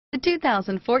The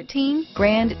 2014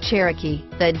 Grand Cherokee.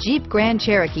 The Jeep Grand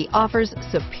Cherokee offers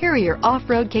superior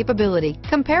off-road capability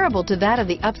comparable to that of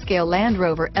the upscale Land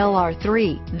Rover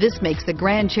LR3. This makes the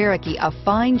Grand Cherokee a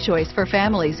fine choice for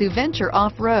families who venture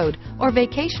off-road or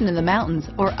vacation in the mountains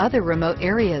or other remote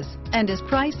areas, and is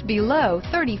priced below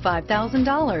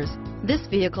 $35,000. This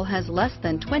vehicle has less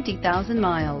than 20,000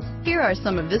 miles. Here are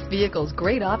some of this vehicle's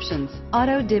great options: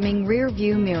 auto-dimming rear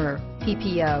view mirror,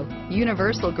 PPO,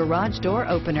 universal garage door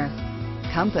opener,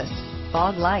 compass,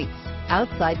 fog lights,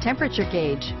 outside temperature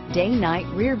gauge, day-night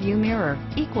rear view mirror,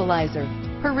 equalizer,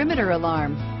 perimeter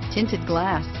alarm, tinted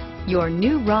glass. Your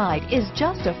new ride is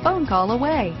just a phone call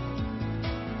away.